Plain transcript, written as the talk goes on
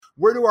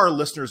where do our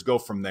listeners go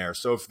from there?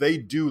 So if they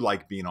do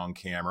like being on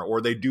camera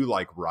or they do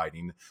like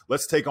writing,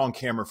 let's take on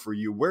camera for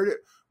you.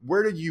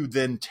 Where did you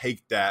then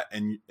take that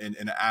and in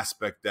an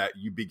aspect that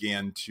you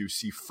began to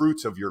see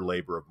fruits of your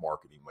labor of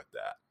marketing with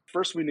that?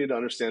 First, we need to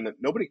understand that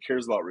nobody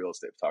cares about real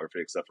estate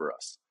photography except for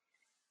us.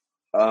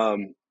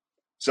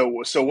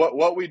 So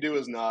what we do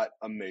is not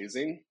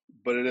amazing,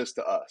 but it is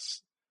to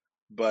us.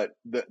 But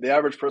the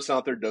average person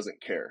out there doesn't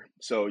care.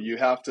 So you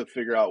have to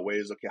figure out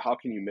ways, okay, how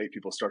can you make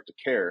people start to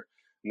care?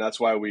 And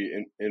that's why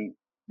we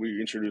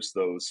introduced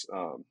those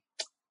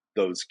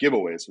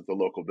giveaways with the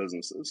local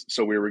businesses.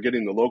 So we were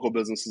getting the local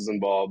businesses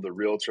involved, the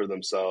realtor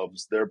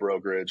themselves, their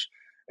brokerage,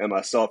 and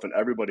myself, and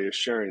everybody is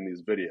sharing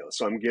these videos.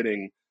 So I'm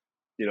getting,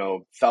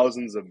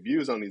 thousands of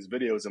views on these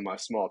videos in my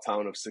small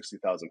town of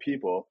 60,000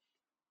 people.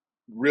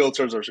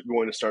 Realtors are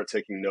going to start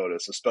taking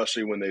notice,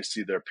 especially when they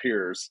see their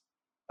peers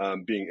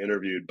being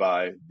interviewed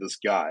by this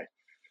guy.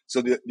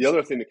 So the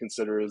other thing to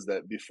consider is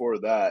that before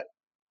that,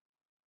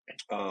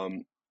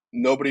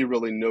 nobody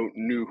really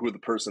knew who the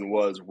person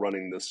was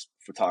running this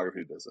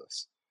photography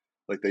business.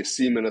 Like they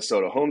see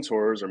Minnesota Home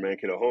Tours or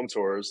Mankato Home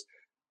Tours,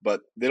 but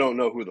they don't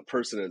know who the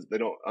person is. They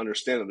don't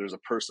understand that there's a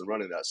person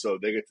running that. So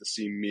they get to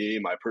see me,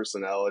 my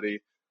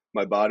personality,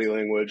 my body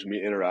language,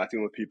 me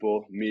interacting with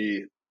people,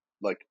 me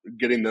like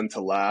getting them to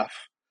laugh,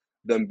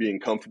 them being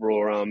comfortable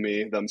around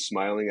me, them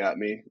smiling at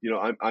me.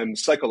 I'm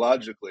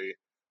psychologically,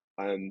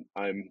 I'm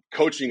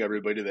coaching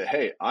everybody that,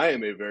 hey, I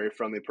am a very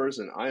friendly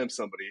person. I am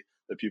somebody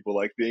that people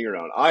like being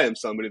around. I am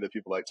somebody that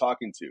people like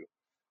talking to.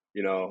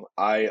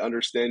 I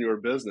understand your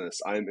business.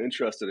 I'm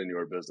interested in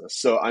your business.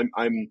 So I'm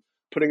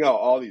putting out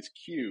all these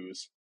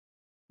cues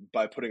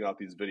by putting out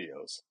these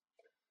videos.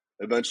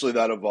 Eventually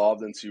that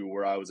evolved into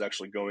where I was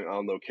actually going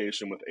on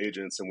location with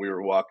agents, and we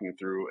were walking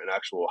through an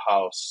actual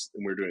house,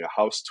 and we were doing a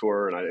house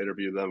tour, and I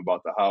interviewed them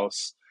about the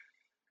house,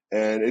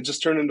 and it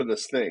just turned into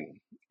this thing.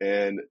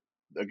 And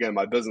again,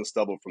 my business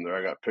doubled from there.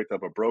 I got picked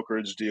up a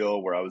brokerage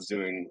deal where I was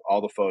doing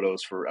all the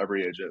photos for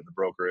every agent in the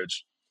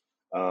brokerage.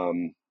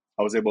 I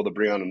was able to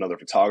bring on another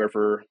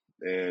photographer,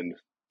 and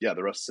yeah,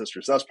 the rest is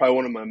history. So that's probably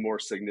one of my more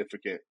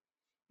significant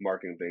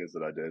marketing things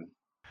that I did.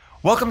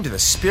 Welcome to the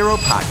Spiro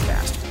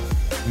Podcast,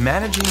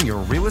 managing your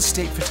real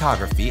estate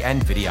photography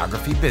and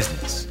videography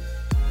business.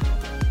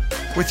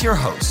 With your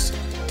hosts,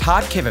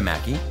 Todd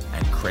Kivimaki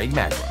and Craig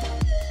Magrum.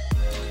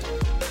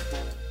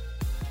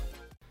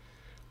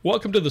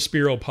 Welcome to the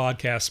Spiro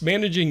Podcast,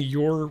 managing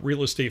your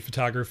real estate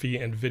photography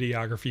and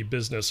videography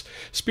business.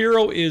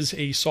 Spiro is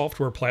a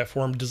software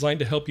platform designed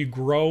to help you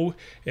grow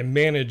and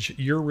manage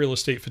your real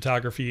estate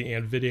photography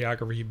and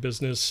videography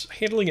business,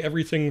 handling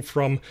everything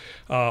from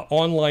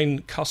online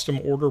custom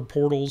order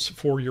portals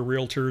for your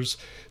realtors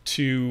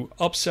to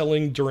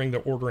upselling during the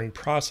ordering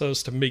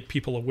process to make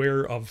people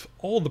aware of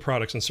all the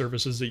products and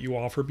services that you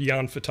offer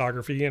beyond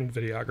photography and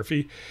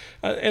videography.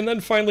 And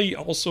then finally,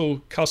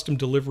 also custom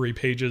delivery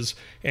pages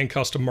and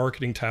custom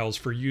marketing tiles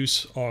for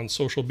use on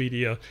social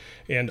media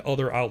and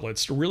other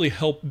outlets to really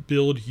help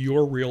build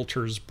your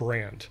realtor's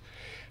brand.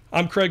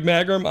 I'm Craig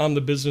Magrum. I'm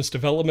the business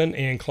development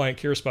and client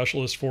care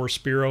specialist for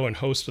Spiro and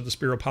host of the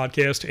Spiro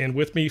Podcast. And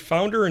with me,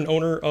 founder and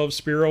owner of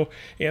Spiro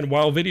and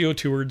Wow Video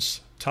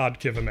Tours, Todd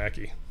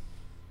Kivimaki.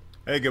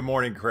 Hey, good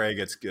morning, Craig.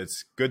 It's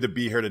good to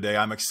be here today.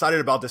 I'm excited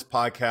about this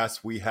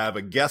podcast. We have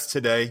a guest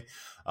today.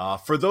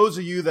 For those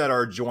of you that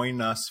are joining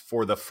us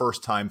for the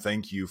first time,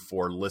 thank you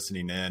for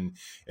listening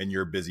in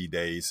your busy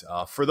days.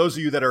 For those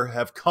of you that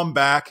have come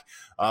back,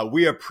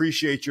 we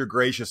appreciate your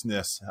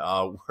graciousness.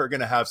 We're going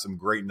to have some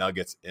great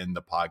nuggets in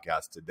the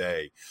podcast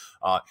today.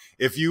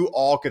 If you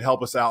all could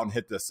help us out and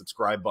hit the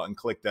subscribe button,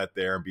 click that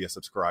there and be a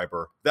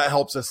subscriber. That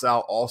helps us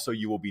out. Also,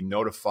 you will be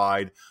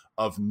notified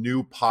of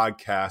new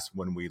podcasts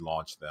when we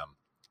launch them.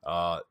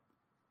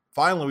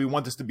 Finally, we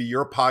want this to be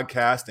your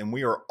podcast, and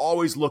we are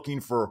always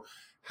looking for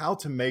how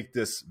to make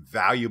this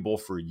valuable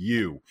for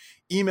you.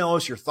 Email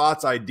us your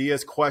thoughts,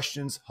 ideas,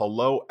 questions,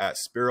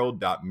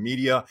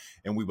 hello@spiro.media,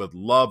 and we would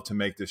love to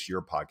make this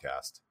your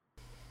podcast.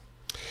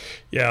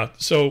 Yeah,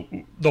 so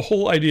the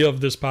whole idea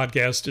of this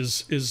podcast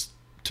is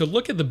to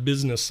look at the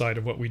business side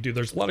of what we do.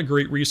 There's a lot of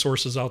great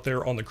resources out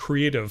there on the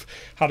creative,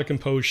 how to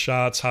compose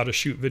shots, how to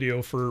shoot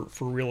video for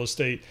real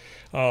estate.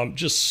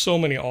 Just so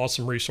many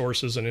awesome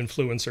resources and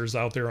influencers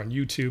out there on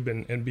YouTube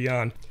and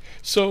beyond.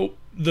 So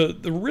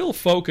the real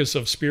focus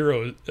of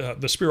Spiro,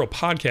 the Spiro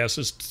Podcast,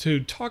 is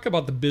to talk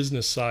about the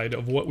business side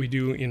of what we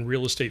do in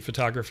real estate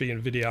photography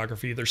and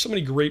videography. There's so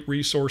many great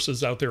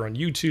resources out there on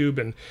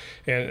YouTube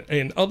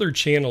and other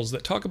channels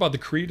that talk about the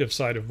creative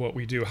side of what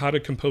we do, how to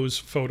compose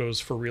photos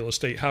for real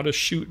estate, how to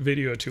shoot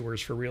video tours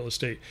for real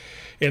estate.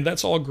 And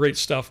that's all great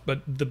stuff.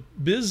 But the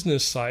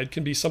business side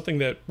can be something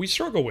that we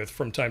struggle with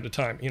from time to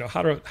time. You know,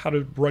 how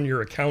to run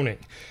your accounting,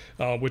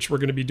 which we're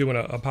going to be doing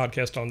a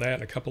podcast on that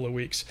in a couple of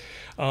weeks.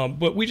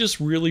 But we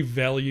just really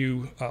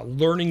value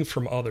learning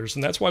from others.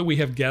 And that's why we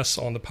have guests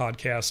on the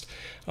podcast,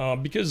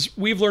 because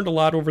we've learned a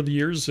lot over the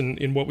years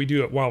in what we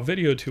do at Wow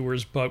Video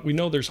Tours, but we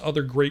know there's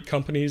other great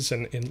companies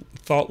and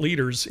thought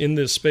leaders in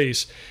this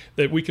space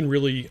that we can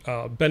really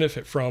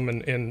benefit from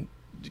and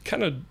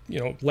kind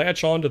of,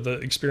 latch on to the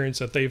experience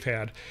that they've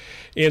had.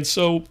 And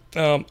so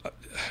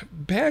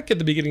back at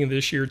the beginning of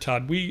this year,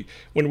 Todd,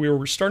 when we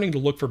were starting to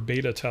look for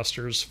beta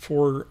testers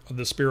for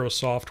the Spiro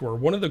software,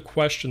 one of the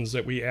questions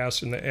that we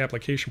asked in the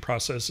application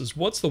process is,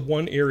 what's the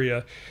one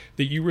area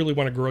that you really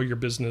want to grow your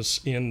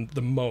business in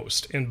the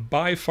most? And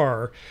by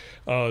far,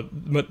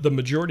 the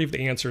majority of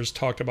the answers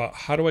talked about,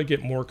 how do I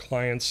get more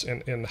clients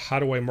and how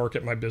do I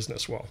market my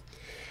business well?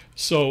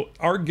 So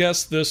our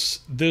guest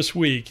this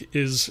week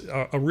is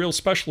a real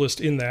specialist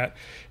in that,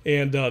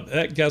 and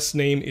that guest's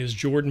name is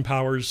Jordan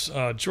Powers.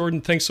 Jordan,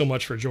 thanks so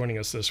much for joining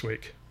us this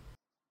week.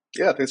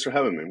 Yeah, thanks for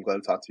having me. I'm glad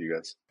to talk to you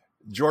guys.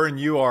 Jordan,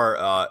 you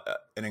are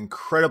an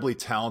incredibly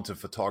talented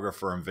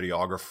photographer and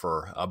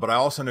videographer, but I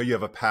also know you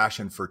have a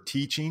passion for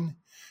teaching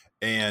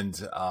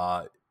and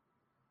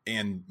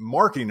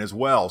marketing as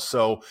well.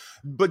 So,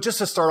 but just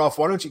to start off,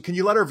 can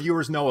you let our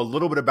viewers know a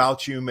little bit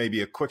about you,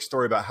 maybe a quick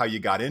story about how you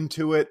got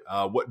into it,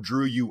 what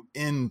drew you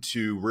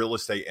into real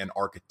estate and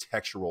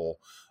architectural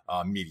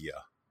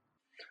media?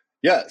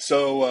 Yeah,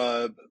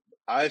 so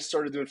I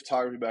started doing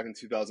photography back in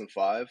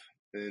 2005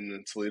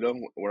 in Toledo,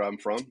 where I'm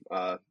from.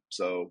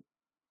 So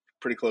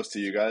pretty close to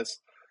you guys.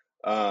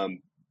 But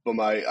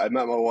I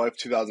met my wife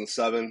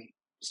 2007,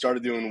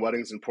 started doing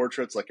weddings and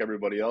portraits like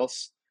everybody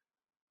else.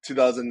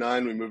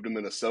 2009, we moved to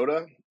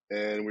Minnesota,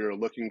 and we were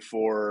looking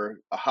for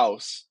a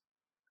house,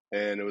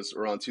 and it was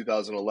around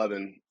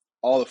 2011.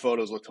 All the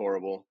photos looked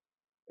horrible,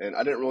 and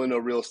I didn't really know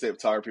real estate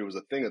photography was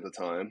a thing at the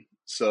time.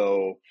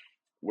 So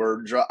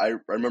I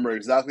remember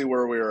exactly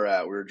where we were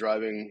at. We were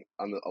driving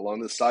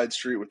along this side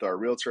street with our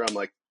realtor. I'm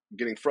like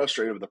getting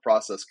frustrated with the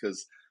process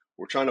because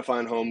we're trying to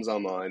find homes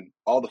online.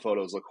 All the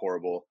photos look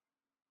horrible,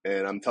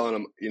 and I'm telling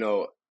him,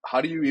 how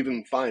do you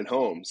even find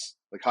homes?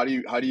 Like, how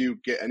do you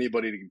get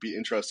anybody to be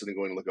interested in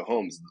going to look at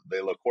homes? They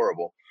look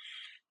horrible.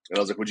 And I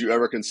was like, would you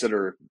ever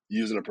consider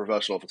using a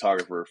professional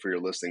photographer for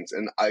your listings?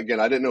 And I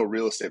didn't know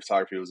real estate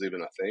photography was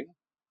even a thing.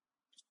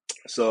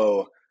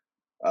 So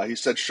he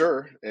said,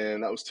 sure.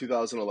 And that was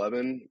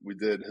 2011. We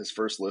did his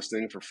first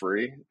listing for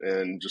free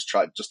and just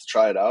to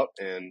try it out,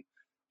 and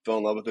fell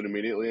in love with it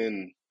immediately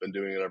and been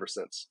doing it ever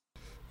since.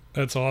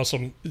 That's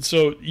awesome.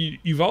 So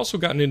you've also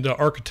gotten into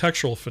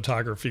architectural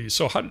photography.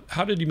 So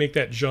how did you make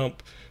that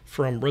jump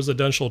from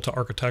residential to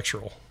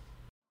architectural?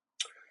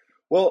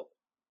 Well,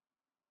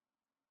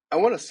 I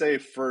want to say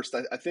first,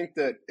 I think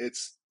that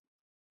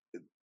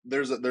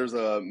there's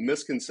a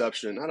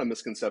misconception, not a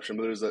misconception,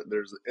 but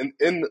there's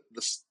in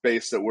the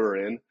space that we're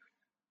in,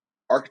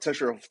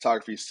 architectural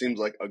photography seems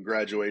like a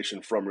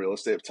graduation from real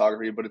estate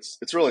photography, but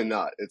it's really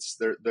not.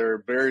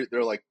 They're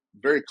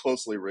very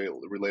closely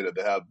related.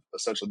 They have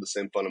essentially the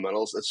same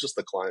fundamentals. It's just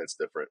the client's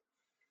different,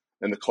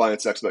 and the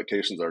client's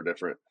expectations are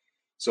different.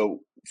 So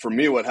for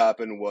me, what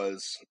happened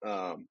was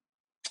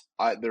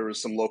there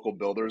was some local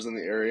builders in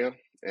the area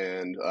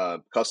and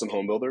custom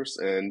home builders,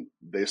 and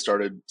they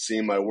started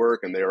seeing my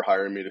work, and they were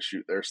hiring me to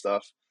shoot their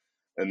stuff.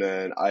 And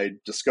then I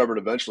discovered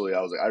eventually,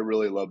 I was like, I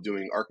really love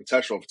doing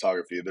architectural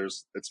photography.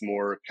 It's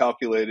more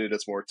calculated,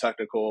 it's more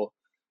technical.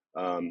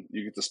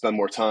 You get to spend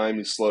more time,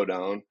 you slow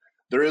down.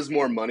 There is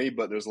more money,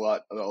 but there's a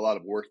lot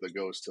of work that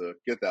goes to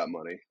get that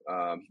money.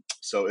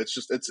 So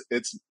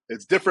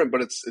it's different,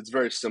 but it's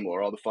very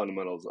similar. All the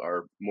fundamentals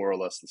are more or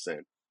less the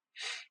same.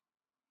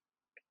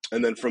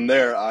 And then from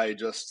there, I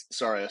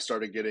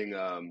started getting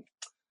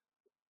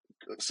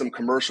some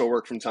commercial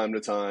work from time to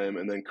time,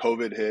 and then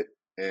COVID hit.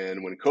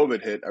 And when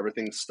COVID hit,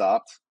 everything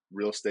stopped.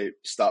 Real estate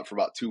stopped for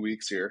about 2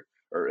 weeks here,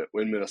 or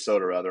in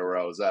Minnesota rather, where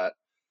I was at.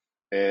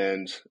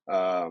 And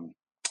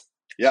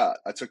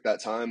I took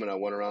that time and I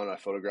went around and I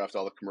photographed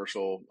all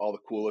the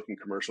cool looking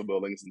commercial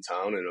buildings in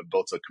town, and I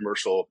built a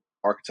commercial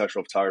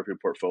architectural photography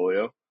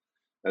portfolio.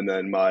 And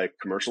then my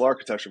commercial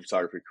architectural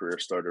photography career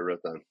started right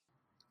then.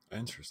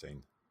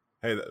 Interesting.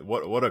 Hey,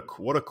 what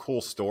a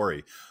cool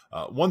story.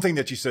 One thing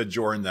that you said,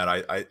 Jordan,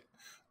 that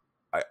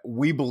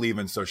we believe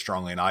in so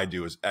strongly, and I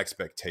do, is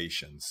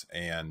expectations.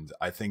 And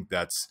I think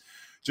that's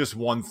just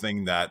one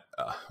thing that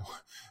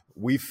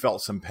we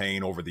felt some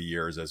pain over the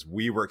years, as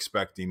we were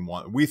expecting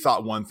we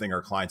thought one thing,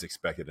 our clients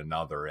expected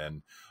another.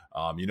 And,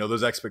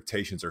 those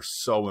expectations are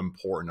so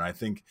important. And I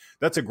think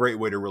that's a great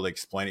way to really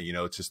explain it.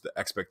 It's just the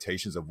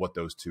expectations of what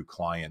those two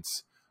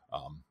clients,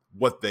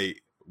 what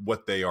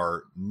they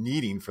are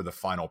needing for the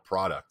final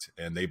product.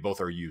 And they both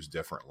are used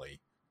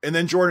differently. And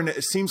then, Jordan,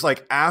 it seems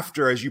like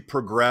as you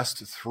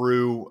progressed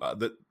through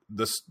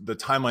the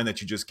timeline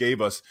that you just gave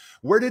us,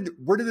 where did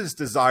this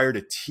desire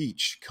to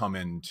teach come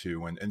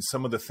into, and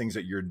some of the things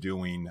that you're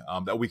doing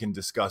that we can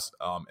discuss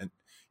a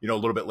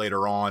little bit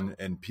later on,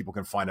 and people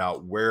can find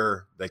out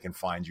where they can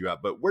find you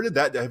at. But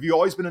have you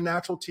always been a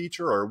natural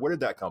teacher, or where did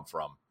that come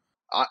from?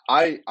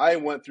 I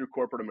went through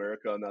corporate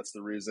America, and that's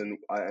the reason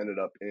I ended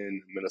up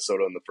in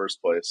Minnesota in the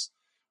first place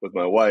with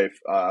my wife.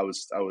 I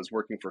was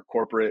working for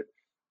corporate.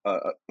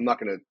 I'm not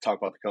going to talk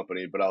about the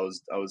company, but I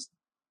was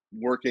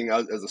working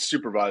as a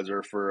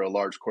supervisor for a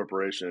large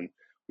corporation.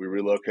 We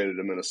relocated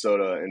to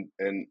Minnesota,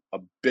 and a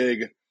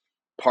big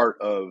part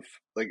of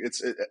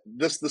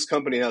this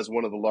company has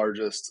one of the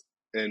largest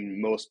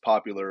and most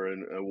popular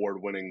and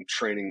award-winning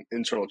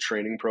internal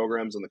training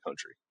programs in the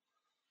country.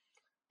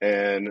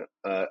 And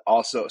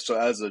also, so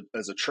as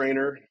a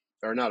trainer,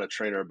 or not a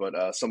trainer,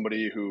 but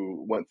somebody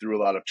who went through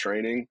a lot of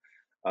training,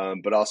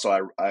 but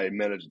also I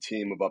manage a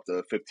team of up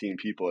to 15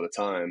 people at a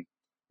time,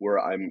 where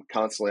I'm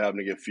constantly having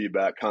to give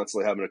feedback,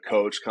 constantly having to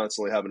coach,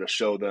 constantly having to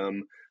show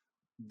them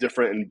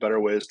different and better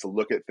ways to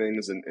look at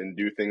things and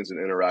do things and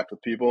interact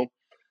with people.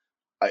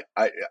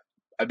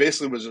 I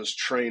basically was just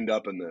trained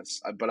up in this,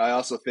 but I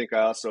also think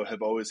I also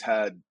have always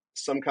had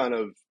some kind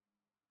of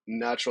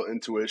natural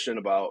intuition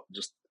about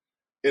just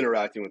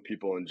interacting with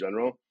people in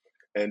general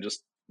and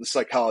just the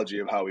psychology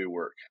of how we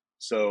work.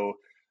 So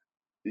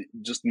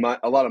just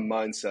a lot of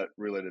mindset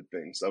related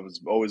things. I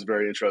was always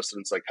very interested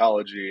in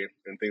psychology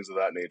and things of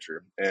that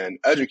nature, and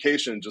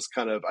education just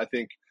kind of, I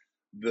think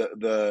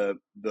the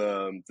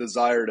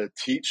desire to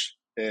teach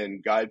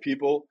and guide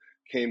people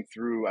came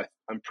through.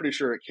 I'm pretty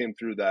sure it came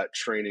through that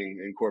training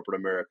in corporate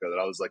America that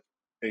I was like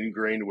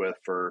ingrained with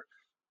for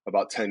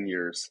about 10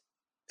 to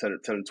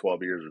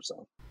 12 years or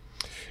so.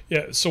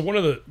 Yeah. So one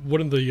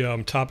of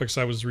the topics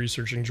I was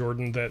researching,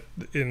 Jordan,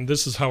 and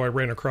this is how I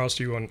ran across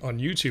you on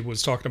YouTube,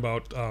 was talking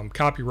about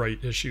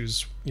copyright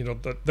issues,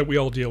 that we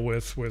all deal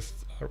with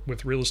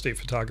real estate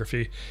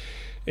photography.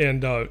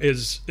 And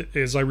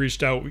as I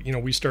reached out,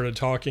 we started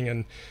talking,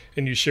 and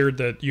you shared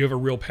that you have a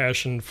real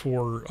passion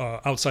for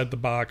outside the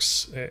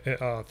box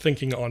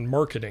thinking on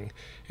marketing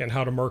and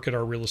how to market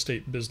our real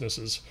estate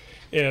businesses.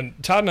 And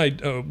Todd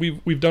and I,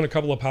 we've done a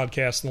couple of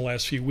podcasts in the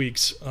last few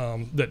weeks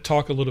that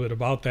talk a little bit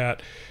about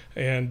that.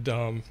 And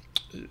I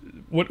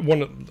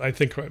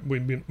think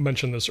we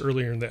mentioned this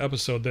earlier in the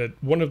episode, that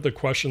one of the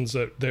questions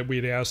that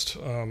we'd asked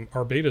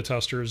our beta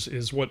testers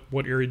is what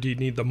area do you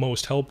need the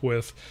most help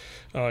with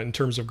in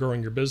terms of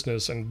growing your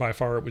business? And by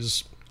far it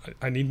was,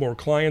 I need more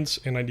clients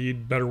and I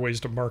need better ways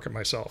to market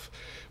myself,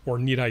 or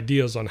need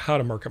ideas on how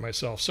to market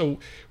myself. So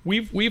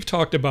we've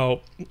talked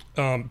about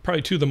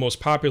probably two of the most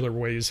popular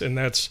ways, and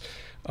that's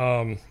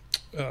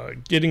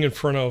getting in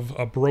front of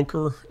a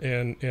broker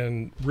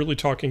and really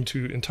talking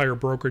to entire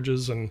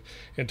brokerages and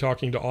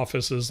talking to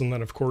offices, and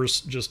then of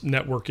course just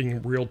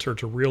networking realtor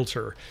to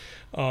realtor.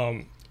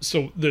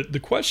 So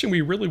the question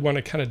we really want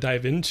to kind of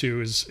dive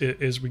into is,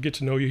 as we get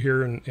to know you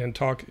here and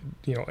talk,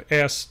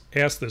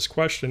 ask this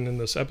question in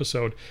this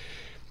episode,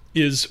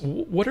 is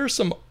what are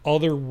some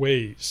other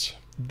ways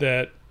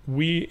that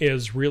we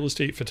as real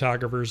estate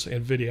photographers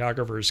and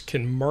videographers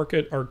can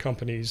market our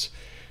companies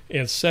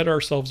and set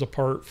ourselves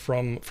apart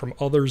from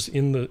others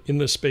in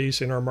the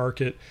space, in our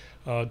market,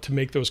 to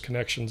make those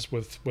connections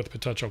with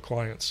potential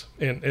clients.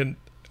 And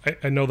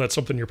I know that's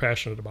something you're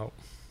passionate about.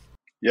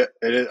 Yeah,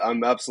 it is.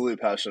 I'm absolutely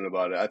passionate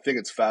about it. I think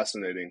it's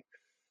fascinating.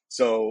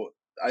 So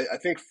I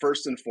think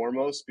first and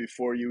foremost,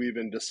 before you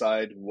even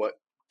decide what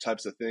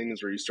types of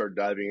things, or you start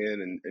diving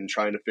in and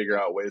trying to figure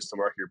out ways to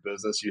market your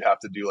business, you have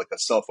to do like a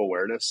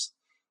self-awareness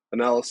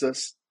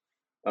analysis.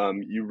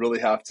 You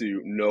really have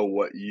to know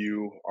what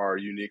you are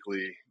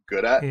uniquely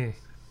good at.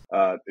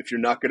 If you're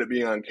not good at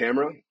being on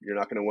camera, you're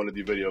not going to want to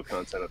do video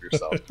content of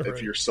yourself. Right.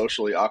 If you're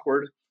socially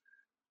awkward,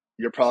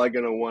 you're probably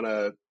going to want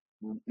to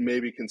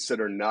maybe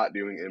consider not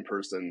doing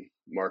in-person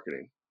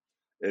marketing.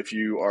 If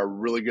you are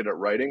really good at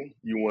writing,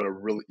 you want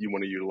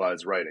to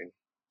utilize writing.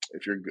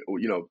 If you're,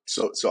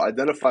 so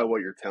identify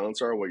what your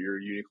talents are, what you're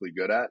uniquely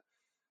good at,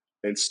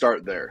 and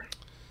start there.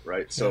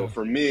 Right. So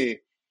for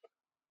me,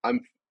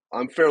 I'm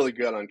fairly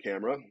good on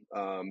camera.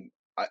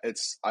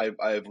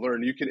 I've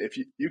learned if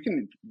you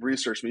can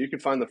research me, you can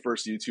find the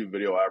first YouTube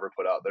video I ever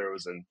put out there. It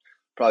was in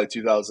probably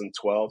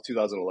 2012,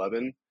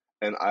 2011.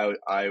 And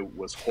I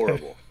was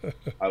horrible.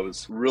 I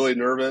was really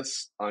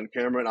nervous on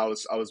camera, and I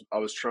was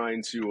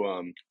trying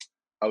to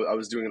I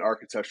was doing an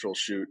architectural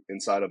shoot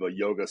inside of a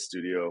yoga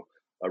studio,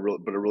 a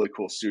really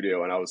cool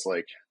studio, and I was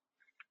like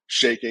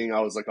shaking.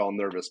 I was like all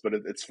nervous, but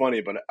it's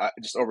funny. But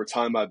just over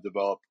time, I've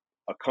developed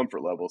a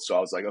comfort level. So I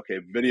was like, okay,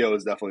 video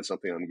is definitely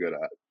something I'm good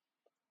at.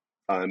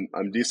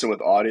 I'm decent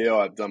with audio.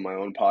 I've done my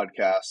own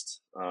podcast.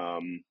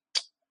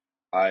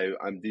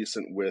 I'm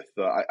decent with.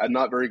 I'm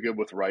not very good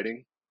with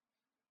writing.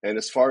 And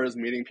as far as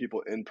meeting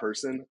people in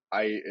person,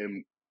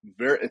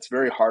 it's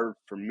very hard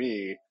for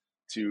me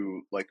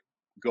to like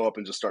go up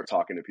and just start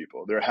talking to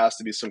people. There has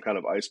to be some kind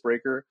of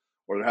icebreaker,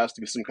 or there has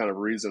to be some kind of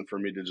reason for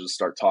me to just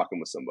start talking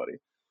with somebody.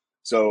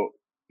 So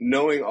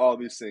knowing all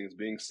these things,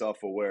 being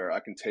self-aware, I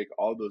can take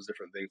all those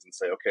different things and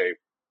say, okay,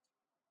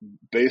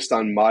 based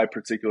on my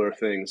particular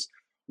things,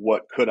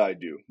 what could I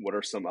do? What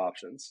are some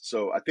options?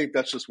 So I think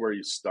that's just where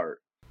you start.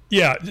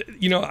 Yeah.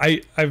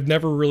 I've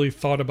never really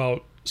thought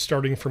about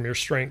starting from your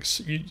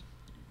strengths.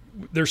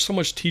 There's so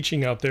much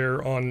teaching out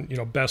there on,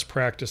 best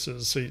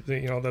practices. So,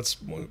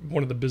 that's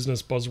one of the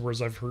business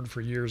buzzwords I've heard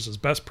for years is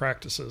best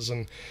practices.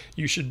 And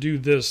you should do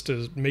this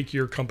to make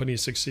your company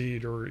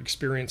succeed or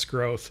experience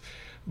growth.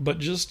 But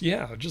just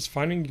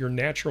finding your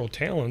natural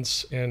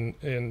talents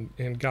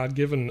and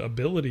God-given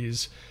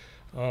abilities,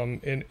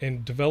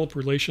 and develop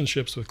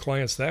relationships with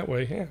clients that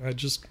way. Yeah,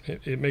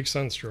 it makes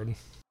sense, Jordan.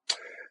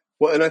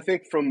 Well, and I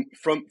think from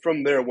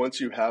there,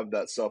 once you have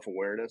that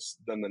self-awareness,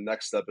 then the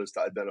next step is to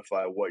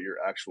identify what your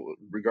actual,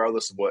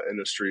 regardless of what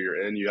industry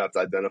you're in, you have to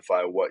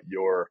identify what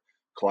your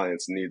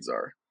clients' needs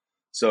are.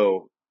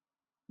 So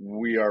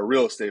we are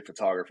real estate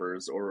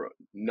photographers, or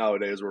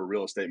nowadays we're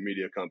real estate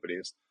media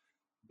companies,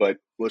 but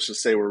let's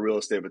just say we're real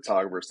estate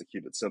photographers to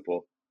keep it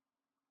simple.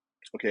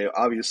 Okay,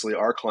 obviously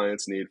our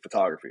clients need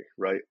photography,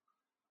 right?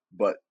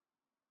 But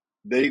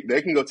they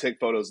can go take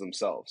photos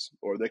themselves,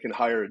 or they can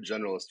hire a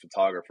generalist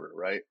photographer,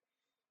 right?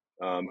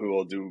 Who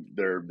will do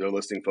their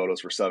listing photos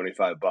for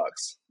 $75,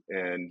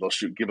 and they'll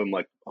give them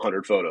like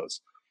 100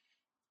 photos.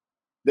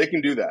 They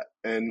can do that,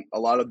 and a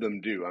lot of them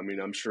do. I mean,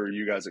 I'm sure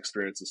you guys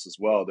experience this as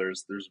well.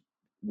 There's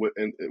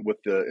with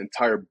the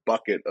entire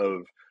bucket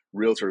of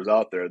realtors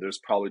out there,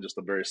 there's probably just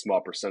a very small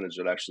percentage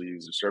that actually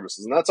use your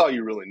services, and that's all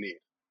you really need.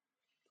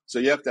 So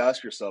you have to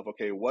ask yourself,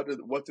 okay, what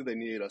do they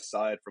need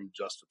aside from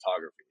just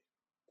photography?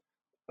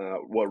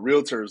 What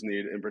realtors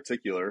need in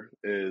particular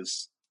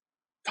is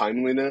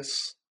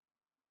timeliness.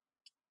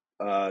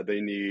 They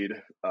need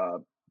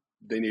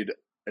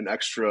an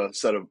extra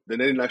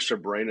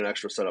brain, an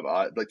extra set of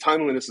eyes. Like,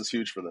 timeliness is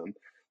huge for them.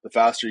 The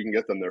faster you can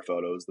get them their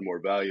photos, the more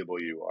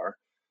valuable you are.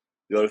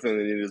 The other thing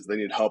they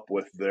need help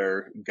with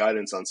their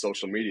guidance on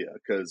social media,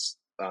 because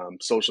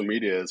social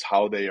media is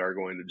how they are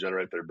going to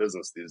generate their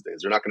business these days.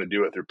 They're not going to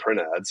do it through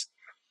print ads.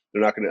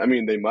 They're not going to, I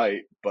mean, they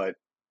might, but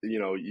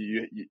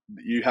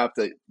you have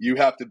to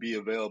be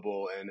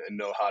available and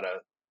know how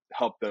to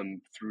help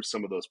them through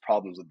some of those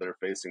problems that they're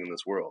facing in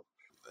this world.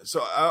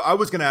 So I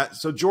was going to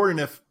ask, so Jordan,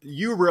 if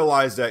you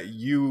realized that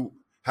you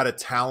had a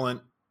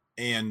talent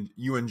and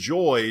you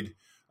enjoyed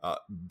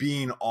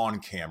being on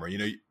camera,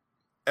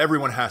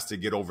 everyone has to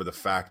get over the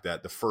fact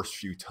that the first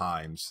few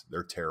times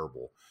they're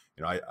terrible.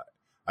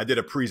 I did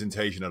a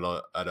presentation at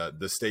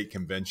the state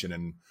convention,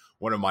 and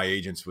one of my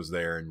agents was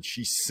there, and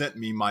she sent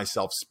me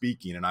myself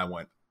speaking, and I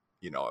went,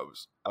 I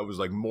was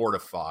like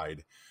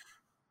mortified.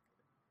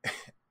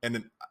 And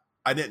then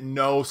I didn't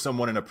know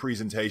someone in a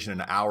presentation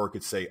in an hour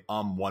could say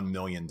 1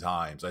 million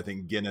times. I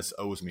think Guinness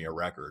owes me a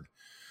record.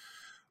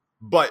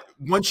 But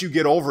once you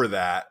get over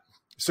that,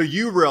 so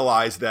you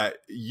realized that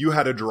you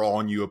had a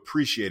draw and you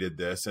appreciated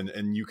this,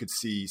 and you could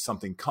see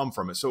something come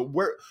from it. So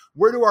where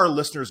do our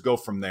listeners go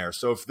from there?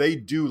 So if they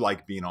do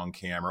like being on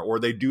camera, or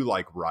they do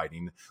like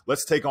writing,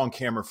 let's take on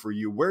camera for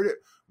you.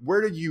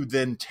 Where did you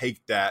then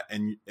take that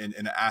and in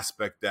an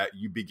aspect that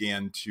you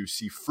began to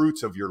see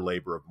fruits of your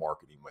labor of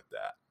marketing with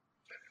that?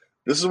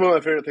 This is one of my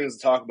favorite things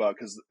to talk about,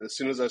 because as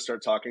soon as I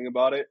start talking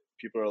about it,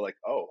 people are like,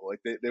 oh, like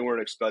they weren't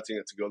expecting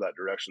it to go that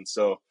direction.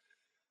 So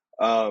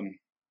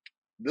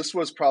this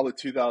was probably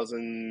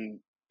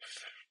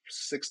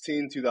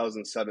 2016,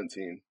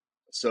 2017.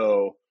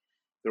 So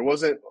there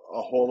wasn't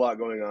a whole lot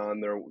going on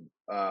there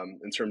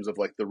in terms of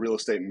like the real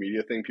estate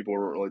media thing. People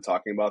weren't really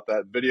talking about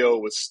that. Video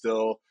was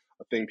still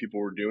a thing people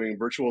were doing.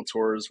 Virtual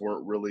tours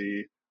weren't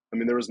really, I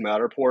mean, there was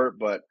Matterport,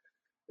 but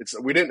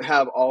we didn't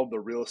have all the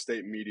real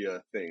estate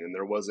media thing, and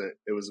it was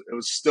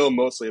still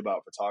mostly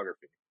about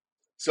photography.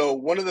 So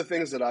one of the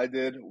things that I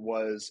did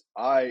was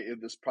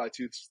it was probably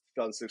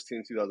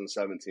 2016,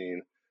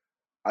 2017.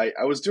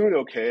 I was doing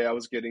okay. I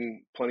was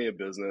getting plenty of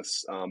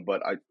business,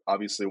 but I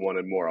obviously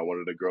wanted more. I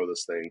wanted to grow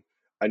this thing.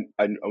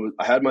 I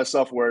had my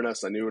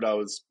self-awareness. I knew what I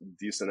was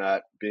decent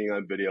at, being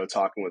on video,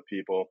 talking with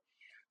people.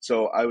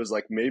 So I was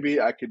like,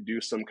 maybe I could do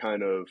some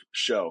kind of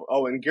show.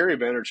 Oh, and Gary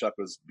Vaynerchuk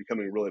was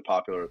becoming really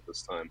popular at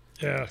this time.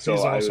 Yeah, so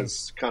he's awesome. I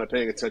was kind of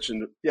paying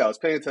attention. I was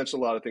paying attention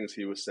to a lot of things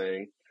he was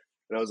saying.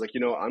 And I was like,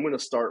 I'm going to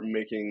start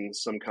making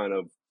some kind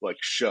of like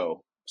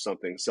show,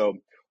 something. So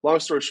long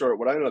story short,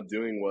 what I ended up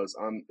doing was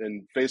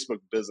in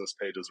Facebook business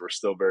pages were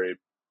still very,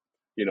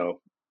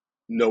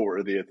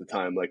 noteworthy at the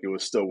time. Like, it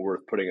was still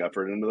worth putting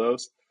effort into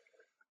those.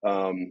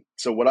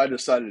 So what I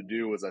decided to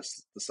do was I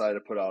decided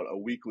to put out a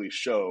weekly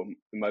show.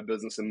 My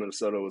business in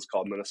Minnesota was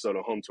called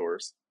Minnesota Home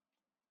Tours.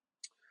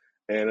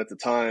 And at the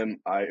time,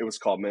 it was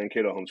called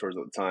Mankato Home Tours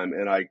at the time.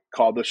 And I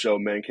called the show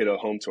Mankato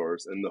Home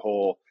Tours. And the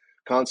whole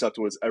concept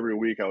was every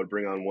week I would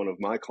bring on one of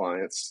my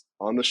clients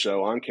on the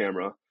show on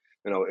camera,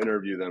 and I would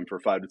interview them for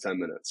 5 to 10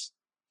 minutes.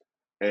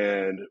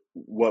 And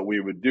what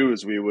we would do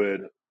is we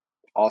would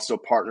also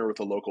partner with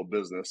a local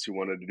business who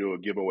wanted to do a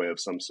giveaway of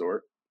some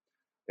sort.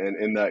 And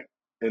in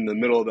the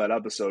middle of that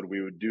episode,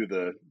 we would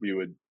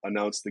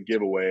announce the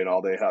giveaway, and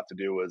all they have to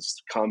do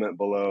was comment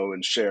below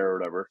and share or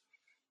whatever.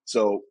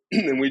 So,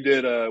 and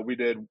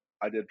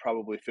I did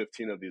probably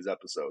 15 of these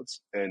episodes.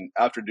 And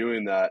after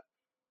doing that,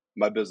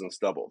 my business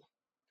doubled.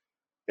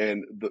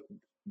 And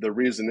the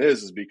reason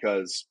is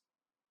because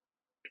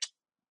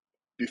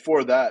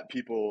before that,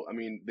 people, I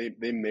mean,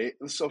 they made,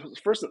 so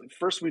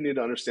first we need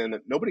to understand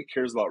that nobody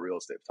cares about real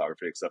estate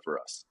photography except for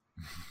us.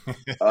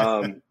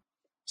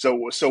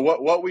 So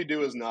what we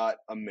do is not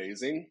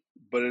amazing,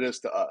 but it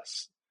is to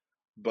us.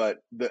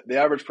 But the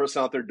average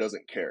person out there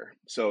doesn't care.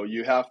 So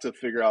you have to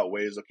figure out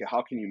ways, okay,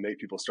 how can you make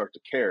people start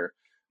to care?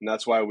 And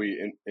that's why we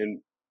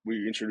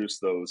introduced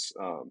those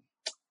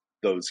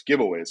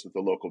giveaways with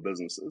the local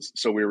businesses.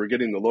 So we were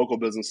getting the local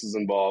businesses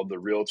involved, the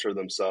realtor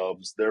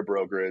themselves, their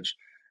brokerage,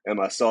 and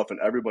myself, and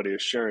everybody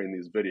is sharing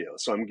these videos.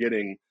 So I'm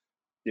getting,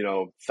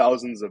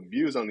 thousands of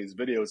views on these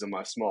videos in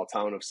my small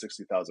town of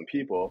 60,000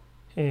 people.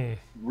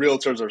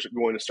 Realtors are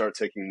going to start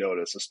taking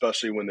notice,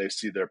 especially when they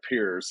see their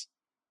peers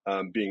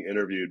being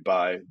interviewed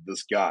by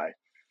this guy.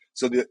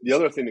 So the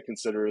other thing to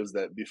consider is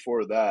that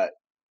before that,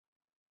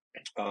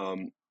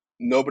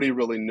 nobody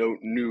really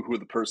knew who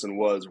the person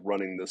was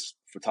running this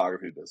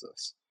photography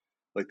business.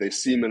 Like, they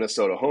see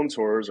Minnesota Home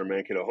Tours or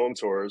Mankato Home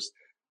Tours,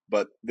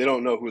 but they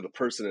don't know who the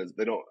person is.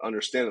 They don't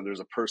understand that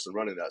there's a person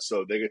running that.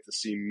 So they get to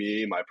see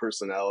me, my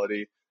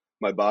personality,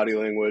 my body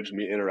language,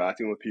 me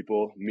interacting with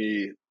people,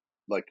 me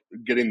like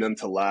getting them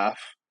to laugh,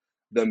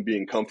 them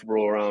being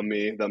comfortable around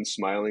me, them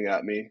smiling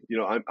at me.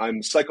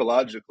 I'm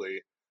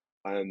psychologically,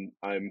 I'm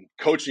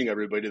coaching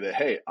everybody that,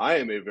 hey, I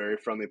am a very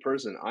friendly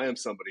person. I am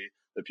somebody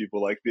that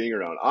people like being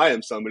around. I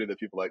am somebody that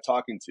people like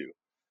talking to.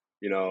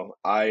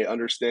 I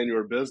understand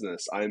your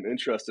business. I'm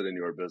interested in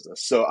your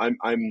business. So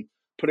I'm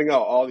putting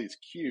out all these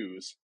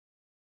cues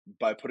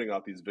by putting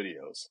out these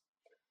videos.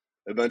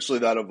 Eventually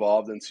that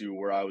evolved into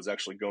where I was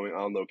actually going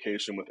on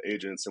location with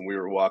agents, and we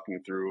were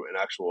walking through an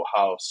actual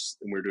house,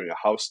 and we were doing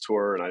a house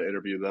tour, and I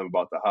interviewed them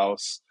about the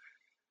house,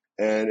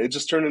 and it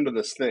just turned into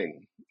this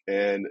thing.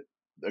 And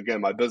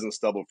again, my business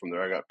doubled from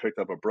there. I got picked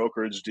up a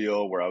brokerage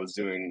deal where I was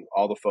doing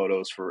all the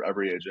photos for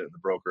every agent in the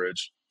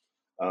brokerage.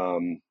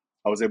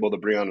 I was able to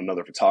bring on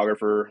another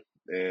photographer,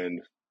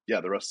 and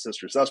yeah, the rest is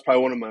history. So that's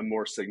probably one of my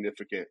more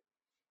significant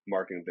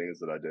marketing things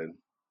that I did.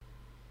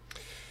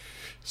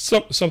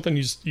 Something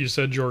you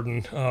said,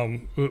 Jordan,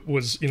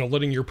 was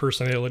letting your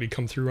personality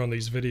come through on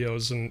these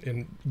videos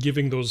and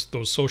giving those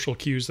social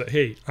cues that,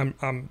 hey,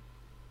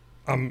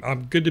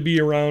 I'm good to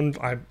be around.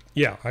 I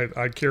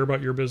care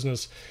about your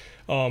business.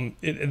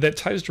 That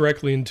ties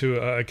directly into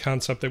a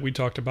concept that we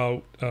talked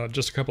about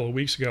just a couple of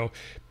weeks ago.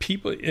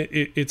 People,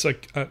 it's a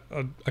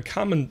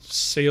common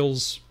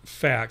sales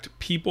fact.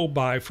 People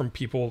buy from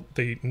people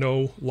they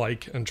know,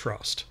 like, and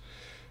trust.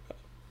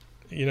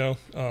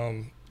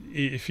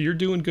 If you're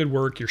doing good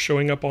work, you're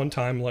showing up on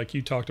time, like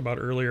you talked about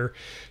earlier,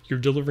 you're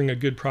delivering a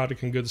good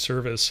product and good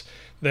service,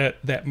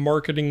 that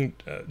marketing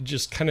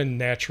just kind of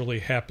naturally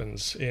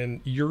happens,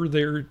 and you're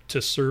there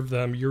to serve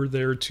them. You're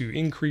there to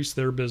increase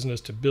their business,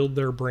 to build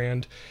their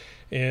brand.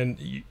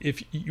 And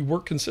if you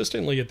work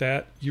consistently at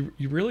that, you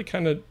really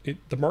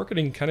the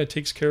marketing kind of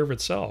takes care of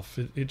itself.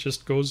 It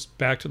just goes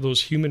back to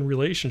those human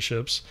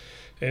relationships.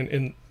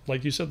 And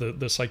like you said,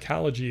 the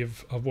psychology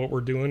of what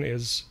we're doing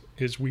is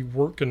we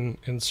work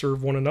and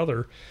serve one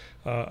another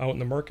out in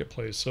the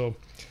marketplace. So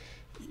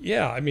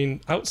yeah,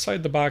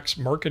 outside the box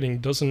marketing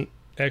doesn't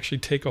actually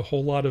take a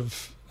whole lot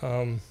of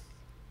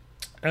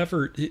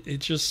effort. It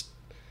just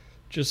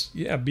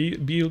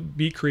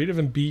be creative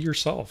and be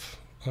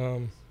yourself.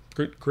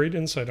 Great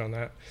insight on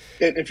that.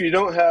 And if you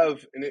don't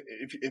have, and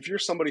if you're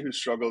somebody who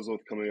struggles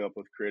with coming up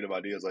with creative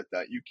ideas like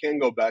that, you can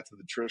go back to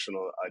the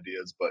traditional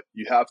ideas, but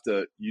you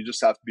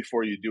just have to,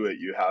 before you do it,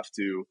 you have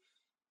to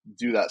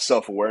do that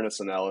self-awareness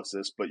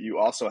analysis, but you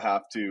also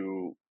have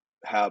to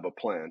have a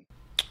plan.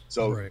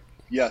 So right.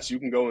 Yes, you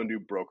can go and do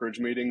brokerage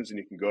meetings, and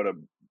you can go to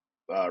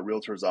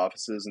realtors'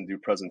 offices and do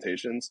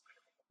presentations,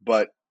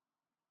 but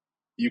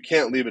you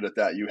can't leave it at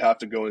that. You have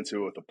to go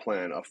into it with a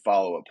plan, a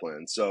follow-up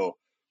plan. So,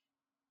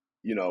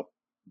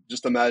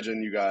 just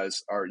imagine you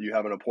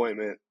have an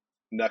appointment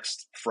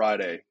next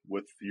Friday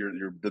with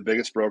the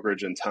biggest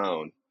brokerage in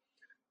town.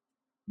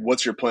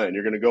 What's your plan?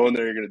 You're going to go in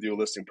there, you're going to do a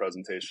listing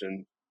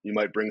presentation. You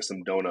might bring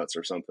some donuts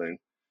or something,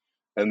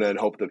 and then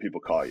hope that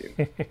people call you.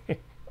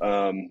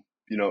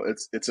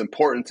 It's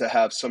important to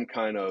have some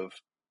kind of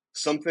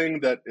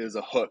something that is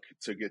a hook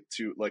to get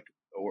to, like,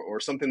 or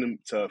something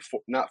to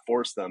not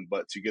force them,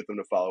 but to get them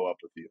to follow up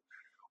with you.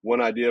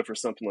 One idea for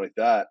something like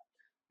that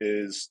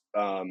is,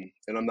 and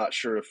I'm not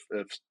sure if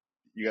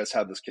you guys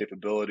have this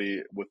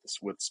capability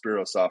with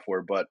Spiro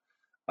software, but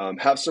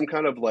have some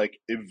kind of like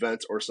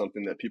event or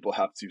something that people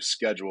have to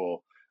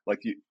schedule, like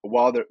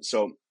while they're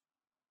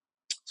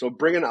So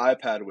bring an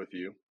iPad with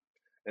you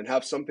and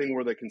have something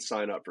where they can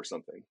sign up for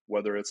something,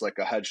 whether it's like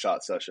a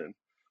headshot session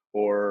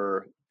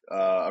or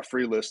a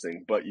free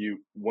listing. But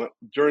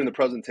during the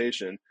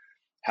presentation,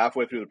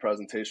 halfway through the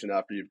presentation,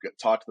 after you've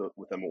talked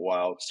with them a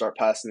while, start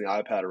passing the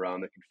iPad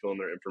around. They can fill in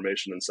their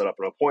information and set up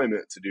an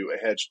appointment to do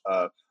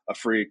a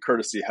free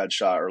courtesy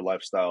headshot or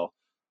lifestyle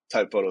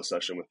type photo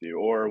session with you,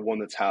 or one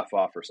that's half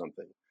off or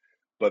something.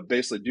 But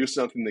basically do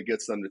something that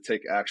gets them to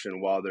take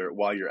action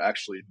while you're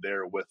actually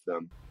there with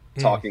them,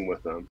 talking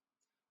with them.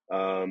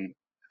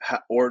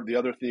 Or the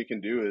other thing you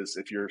can do is,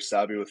 if you're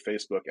savvy with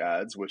Facebook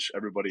ads, which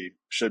everybody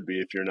should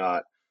be if you're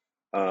not,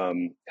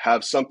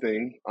 have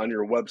something on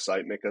your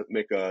website,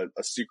 make a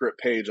secret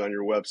page on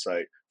your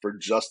website for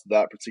just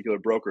that particular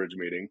brokerage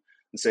meeting,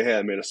 and say, hey,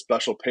 I made a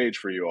special page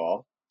for you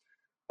all.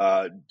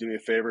 Do me a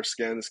favor,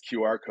 scan this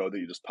QR code that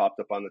you just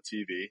popped up on the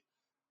TV.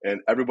 And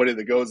everybody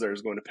that goes there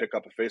is going to pick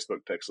up a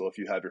Facebook pixel if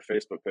you have your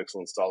Facebook pixel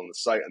installed on the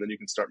site, and then you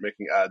can start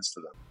making ads to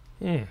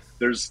them.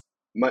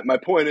 My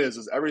point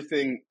is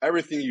everything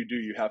you do,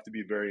 you have to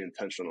be very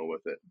intentional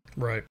with it.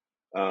 Right.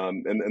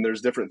 And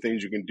there's different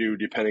things you can do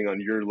depending on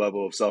your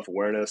level of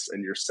self-awareness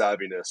and your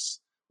savviness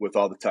with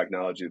all the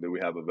technology that we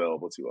have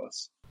available to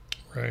us.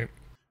 Right.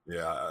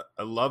 Yeah,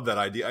 I love that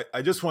idea.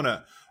 I just want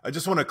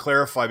to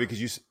clarify,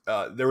 because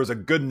there was a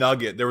good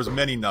nugget. There was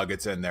many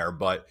nuggets in there,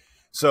 but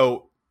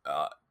so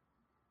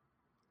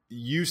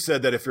you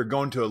said that if you're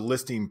going to a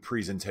listing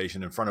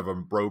presentation in front of a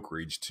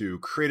brokerage, to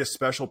create a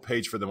special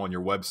page for them on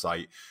your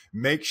website,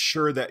 make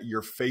sure that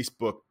your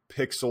Facebook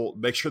pixel,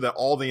 make sure that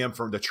all the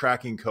info, the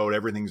tracking code,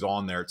 everything's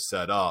on there, it's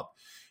set up,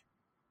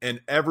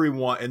 and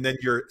then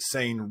you're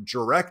saying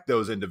direct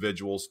those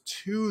individuals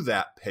to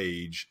that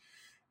page.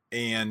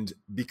 And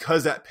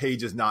because that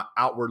page is not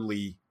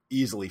outwardly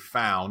easily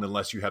found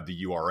unless you have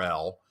the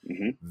URL,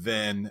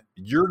 then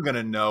you're going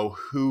to know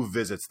who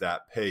visits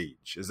that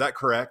page. Is that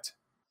correct?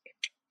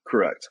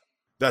 Correct.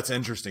 That's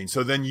interesting.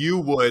 So then you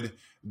would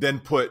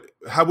then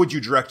how would you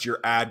direct your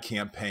ad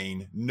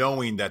campaign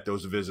knowing that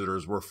those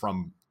visitors were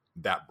from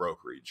that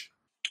brokerage?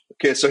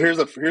 Okay, so here's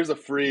a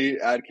free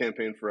ad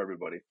campaign for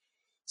everybody.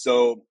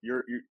 So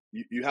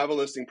you have a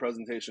listing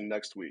presentation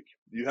next week.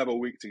 You have a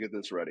week to get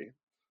this ready.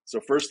 So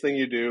first thing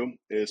you do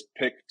is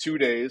pick 2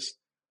 days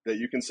that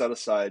you can set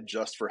aside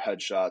just for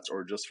headshots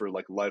or just for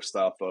like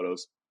lifestyle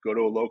photos. Go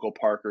to a local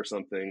park or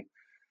something.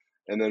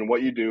 And then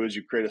what you do is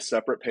you create a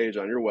separate page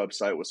on your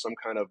website with some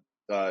kind of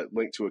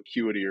link to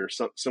Acuity or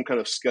some kind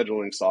of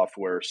scheduling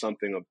software or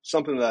something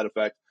to that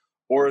effect,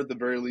 or at the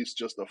very least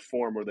just a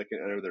form where they can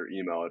enter their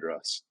email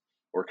address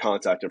or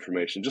contact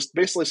information. Just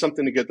basically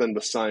something to get them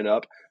to sign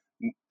up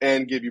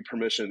and give you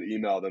permission to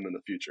email them in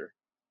the future.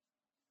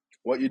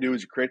 What you do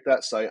is you create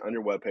that site on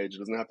your webpage. It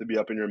doesn't have to be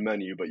up in your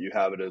menu, but you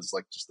have it as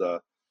like just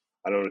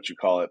I don't know what you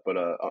call it, but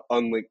a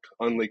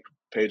unlinked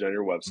page on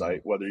your website.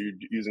 Whether you're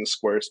using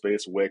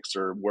Squarespace, Wix,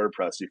 or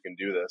WordPress, you can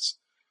do this.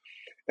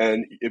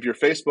 And if your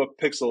Facebook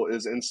pixel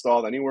is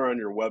installed anywhere on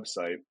your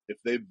website,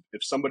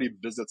 if somebody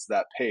visits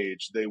that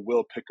page, they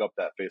will pick up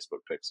that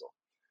Facebook pixel.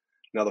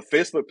 Now, the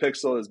Facebook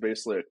pixel is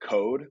basically a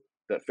code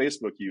that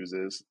Facebook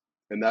uses,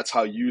 and that's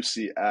how you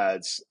see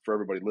ads for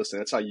everybody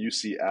listening. That's how you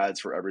see ads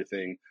for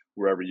everything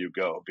wherever you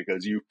go,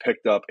 because you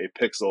picked up a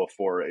pixel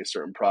for a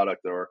certain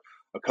product or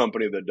a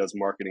company that does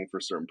marketing for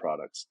certain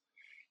products.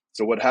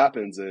 So what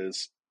happens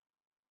is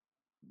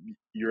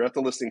you're at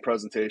the listing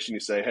presentation. You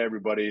say, "Hey,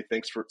 everybody,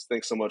 thanks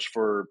so much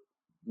for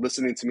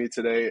listening to me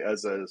today.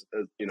 As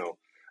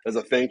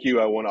a thank you,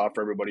 I want to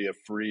offer everybody a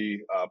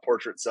free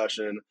portrait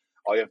session.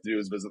 All you have to do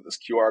is visit this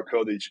QR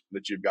code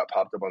that you've got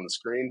popped up on the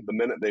screen. The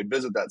minute they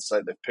visit that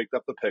site, they've picked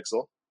up the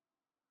pixel.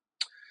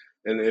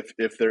 And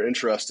if they're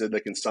interested, they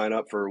can sign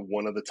up for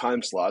one of the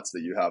time slots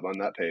that you have on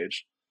that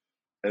page.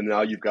 And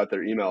now you've got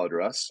their email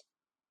address.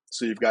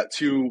 So you've got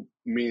 2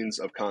 means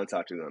of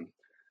contacting them.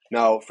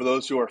 Now, for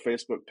those who are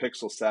Facebook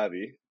pixel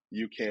savvy,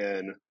 you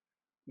can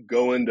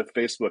go into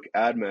Facebook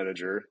Ad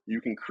Manager.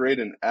 You can create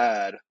an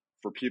ad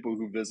for people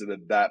who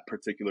visited that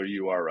particular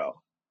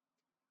URL.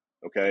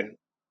 Okay.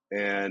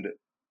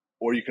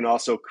 Or you can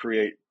also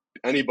create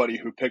anybody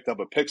who picked up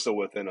a pixel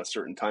within a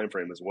certain time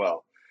frame as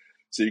well.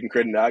 So you can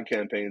create an ad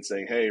campaign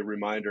saying, "Hey,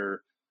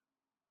 reminder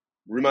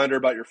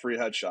about your free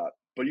headshot."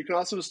 But you can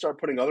also just start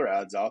putting other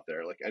ads out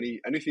there, like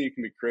anything you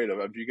can be creative.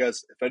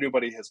 If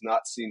anybody has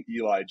not seen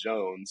Eli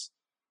Jones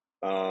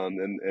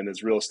and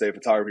his real estate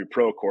photography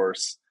pro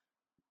course,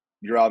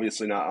 you're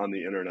obviously not on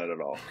the internet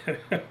at all.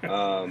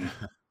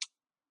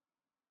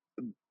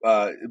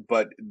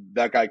 But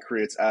that guy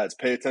creates ads.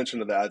 Pay attention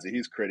to the ads that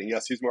he's creating.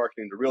 Yes, he's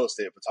marketing to real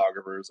estate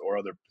photographers or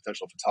other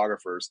potential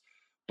photographers,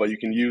 but you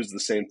can use the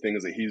same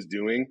things that he's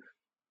doing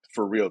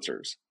for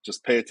realtors.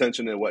 Just pay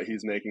attention to what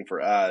he's making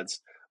for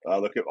ads.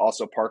 Look at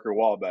also Parker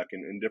Walbeck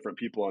and different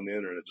people on the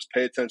internet. Just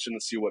pay attention to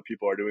see what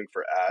people are doing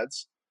for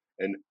ads,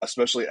 and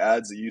especially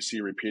ads that you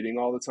see repeating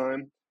all the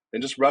time,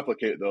 and just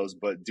replicate those,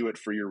 but do it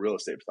for your real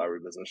estate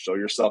photography business. Show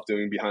yourself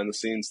doing behind the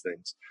scenes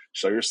things.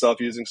 Show yourself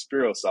using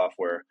Spiro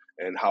software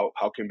and how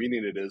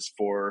convenient it is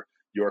for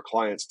your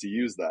clients to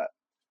use that.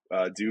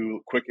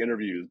 Do quick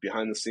interviews,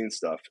 behind the scenes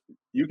stuff.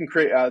 You can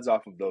create ads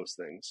off of those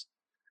things.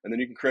 And then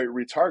you can create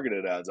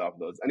retargeted ads off of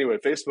those. Anyway,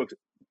 Facebook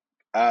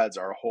ads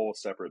are a whole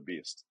separate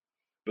beast.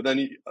 But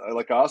then,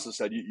 like I also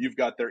said, you've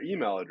got their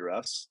email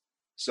address.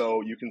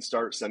 So you can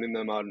start sending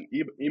them out an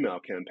email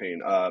campaign.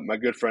 My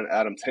good friend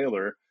Adam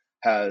Taylor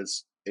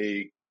has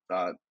an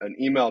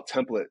email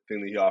template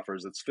thing that he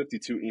offers. It's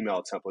 52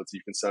 email templates.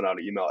 You can send out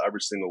an email every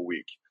single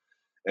week.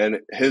 And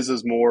his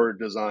is more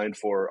designed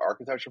for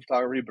architecture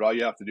photography, but all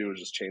you have to do is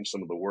just change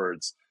some of the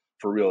words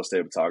for real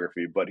estate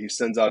photography. But he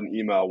sends out an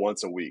email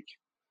once a week.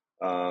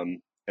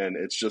 And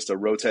it's just a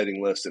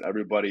rotating list, and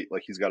everybody,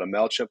 like, he's got a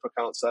MailChimp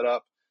account set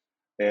up,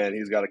 and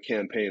he's got a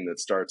campaign that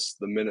starts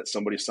the minute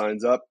somebody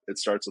signs up. It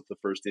starts with the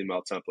first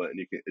email template, and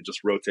it just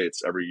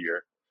rotates every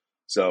year.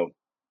 So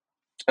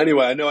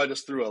anyway, I know I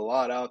just threw a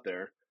lot out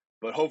there,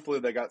 but hopefully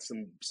they got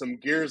some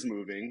gears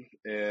moving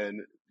and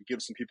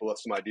give some people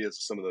some ideas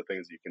of some of the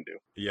things you can do.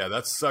 Yeah,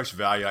 that's such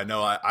value. I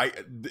know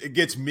it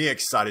gets me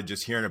excited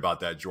just hearing about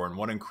that, Jordan.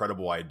 What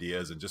incredible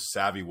ideas and just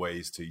savvy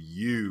ways to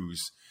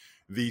use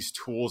these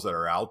tools that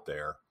are out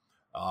there.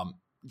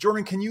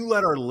 Jordan, can you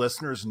let our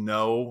listeners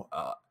know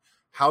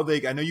how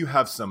they? I know you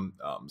have some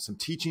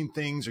teaching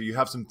things, or you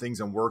have some things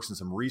in works and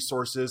some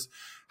resources.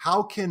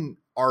 How can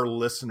our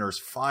listeners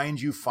find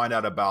you, find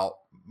out about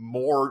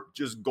more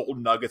just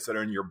gold nuggets that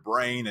are in your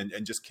brain,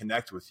 and just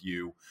connect with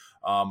you?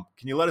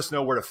 Can you let us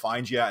know where to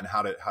find you at and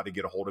how to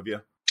get a hold of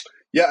you?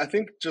 Yeah, I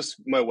think just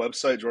my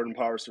website,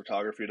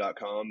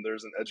 jordanpowersphotography.com.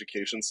 There's an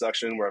education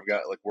section where I've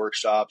got like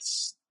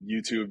workshops,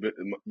 YouTube,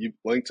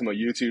 link to my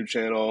YouTube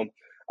channel.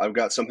 I've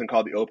got something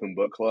called the Open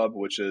Book Club,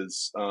 which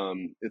is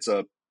it's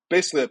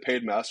basically a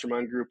paid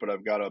mastermind group, but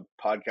I've got a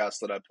podcast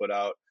that I put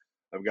out.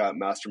 I've got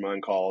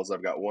mastermind calls.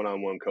 I've got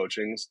one-on-one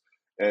coachings,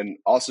 and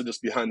also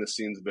just behind the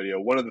scenes video.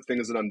 One of the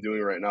things that I'm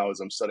doing right now is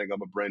I'm setting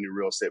up a brand new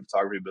real estate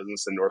photography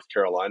business in North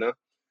Carolina.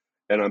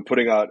 And I'm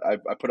putting out, I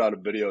put out a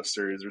video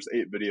series. There's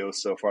 8 videos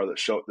so far that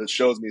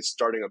shows me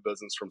starting a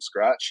business from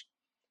scratch.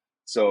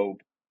 So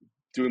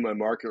doing my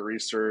market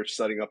research,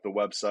 setting up the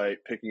website,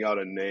 picking out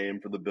a name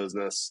for the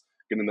business,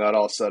 getting that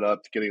all set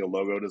up, getting a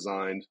logo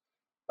designed,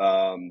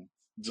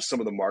 just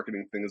some of the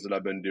marketing things that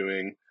I've been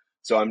doing.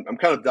 So I'm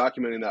kind of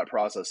documenting that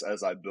process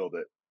as I build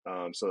it.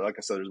 So like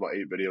I said, there's about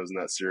 8 videos in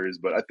that series,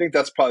 but I think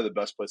that's probably the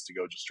best place to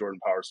go. Just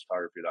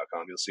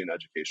jordanpowersphotography.com. You'll see an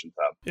education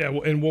tab. Yeah,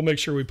 and we'll make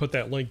sure we put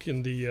that link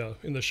in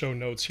the show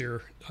notes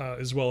here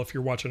as well. If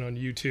you're watching on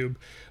YouTube,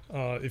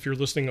 if you're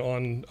listening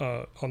on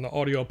the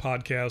audio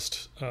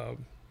podcast,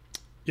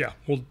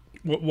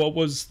 what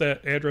was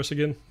that address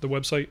again? The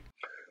website?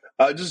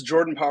 Just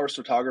Jordan Powers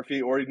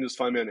Photography, or you can just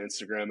find me on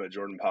Instagram at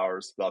Jordan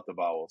Powers without the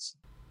vowels.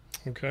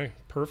 Okay,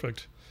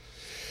 perfect.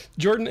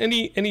 Jordan,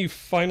 any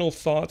final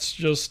thoughts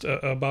just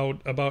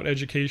about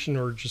education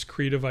or just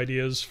creative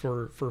ideas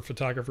for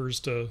photographers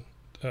to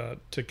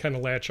kind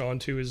of latch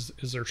onto as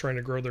they're trying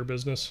to grow their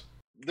business?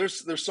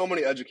 There's so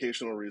many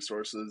educational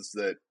resources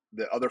that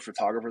other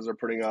photographers are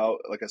putting out.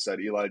 Like I said,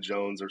 Eli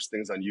Jones, there's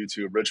things on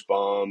YouTube, Rich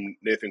Baum,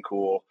 Nathan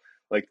Kuhl.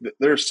 Like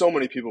there's so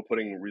many people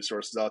putting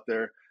resources out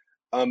there.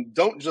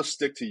 Don't just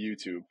stick to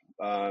YouTube.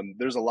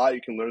 There's a lot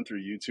you can learn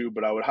through YouTube,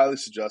 but I would highly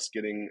suggest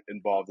getting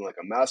involved in like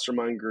a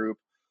mastermind group,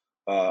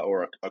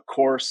 or a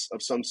course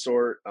of some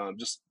sort.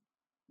 Just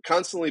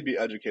constantly be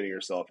educating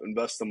yourself.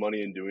 Invest the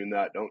money in doing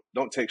that.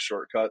 Don't take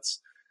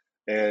shortcuts,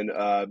 and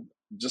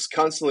just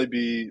constantly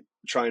be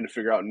trying to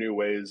figure out new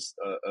ways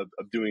of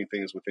doing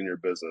things within your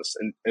business.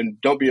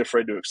 And don't be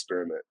afraid to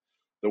experiment.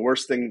 The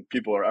worst thing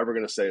people are ever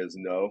going to say is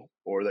no,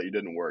 or that you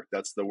didn't work.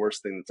 That's the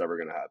worst thing that's ever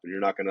going to happen. You're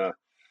not going to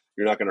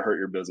hurt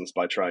your business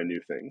by trying new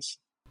things.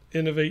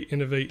 Innovate.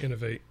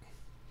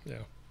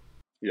 Yeah.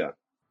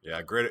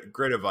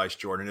 Great advice,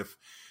 Jordan. If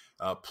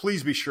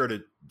please be sure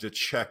to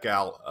check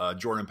out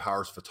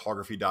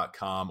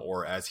jordanpowersphotography.com,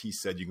 or as he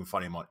said, you can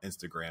find him on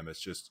Instagram.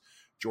 It's just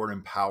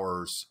Jordan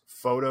Powers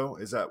Photo.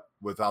 Is that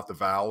without the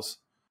vowels?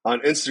 On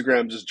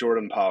Instagram, just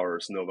Jordan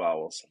Powers, no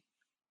vowels.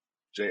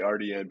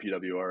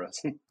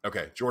 JRDNPWRS.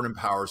 Okay, Jordan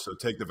Powers. So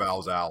take the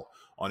vowels out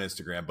on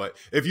Instagram. But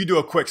if you do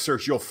a quick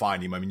search, you'll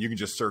find him. I mean, you can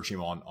just search him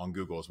on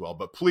Google as well.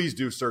 But please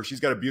do search. He's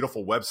got a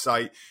beautiful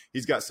website.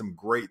 He's got some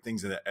great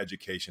things in the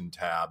education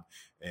tab.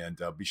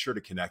 And be sure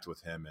to connect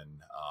with him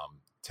and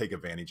take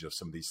advantage of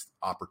some of these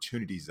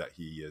opportunities that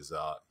he's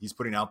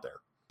putting out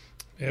there.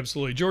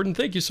 Absolutely. Jordan,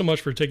 thank you so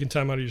much for taking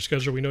time out of your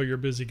schedule. We know you're a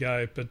busy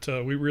guy, but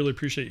we really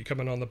appreciate you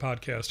coming on the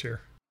podcast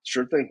here.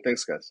 Sure thing.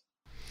 Thanks, guys.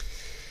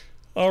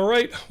 All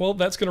right. Well,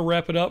 that's going to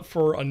wrap it up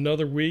for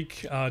another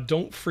week.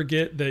 Don't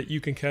forget that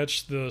you can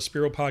catch the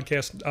Spiro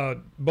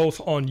podcast both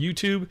on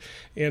YouTube,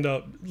 and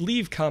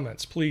leave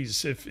comments,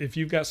 please. If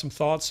you've got some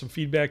thoughts, some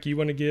feedback you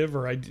want to give,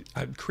 or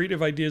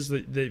creative ideas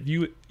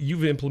that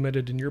you've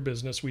implemented in your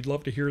business, we'd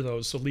love to hear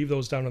those. So leave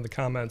those down in the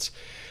comments.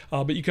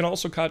 But you can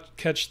also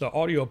catch the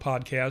audio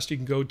podcast. You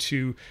can go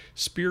to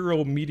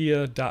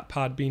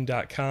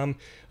spiromedia.podbean.com.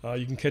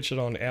 You can catch it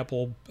on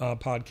Apple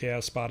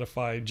Podcasts,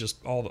 Spotify,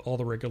 just all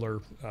the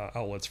regular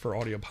outlets for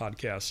audio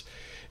podcasts.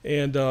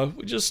 And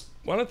we just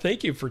want to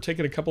thank you for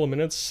taking a couple of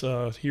minutes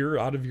here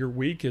out of your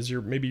week as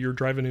maybe you're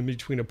driving in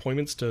between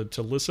appointments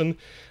to listen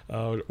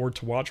or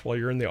to watch while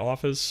you're in the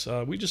office.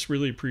 We just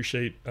really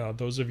appreciate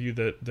those of you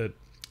that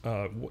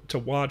to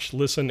watch,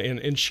 listen,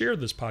 and share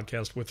this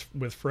podcast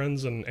with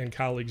friends and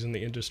colleagues in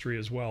the industry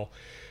as well.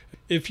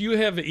 If you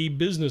have a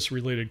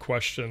business-related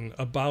question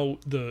about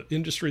the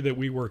industry that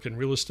we work in,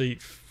 real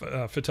estate,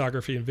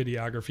 photography, and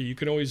videography, you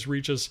can always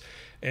reach us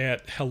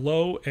at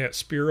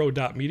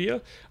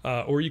hello@spiro.media,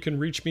 or you can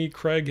reach me,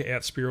 Craig,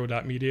 at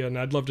spiro.media, and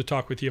I'd love to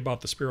talk with you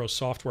about the Spiro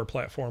software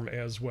platform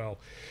as well.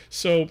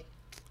 So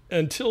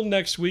until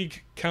next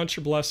week, count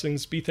your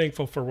blessings, be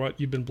thankful for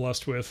what you've been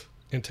blessed with,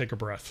 and take a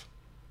breath.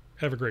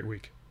 Have a great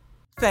week.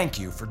 Thank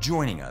you for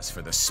joining us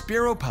for the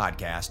Spiro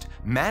Podcast,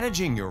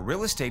 Managing Your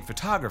Real Estate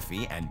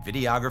Photography and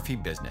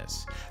Videography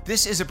Business.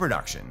 This is a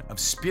production of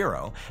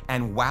Spiro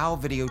and Wow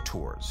Video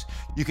Tours.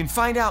 You can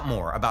find out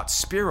more about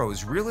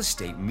Spiro's real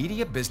estate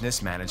media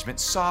business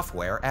management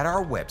software at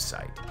our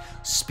website,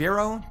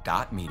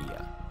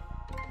 spiro.media.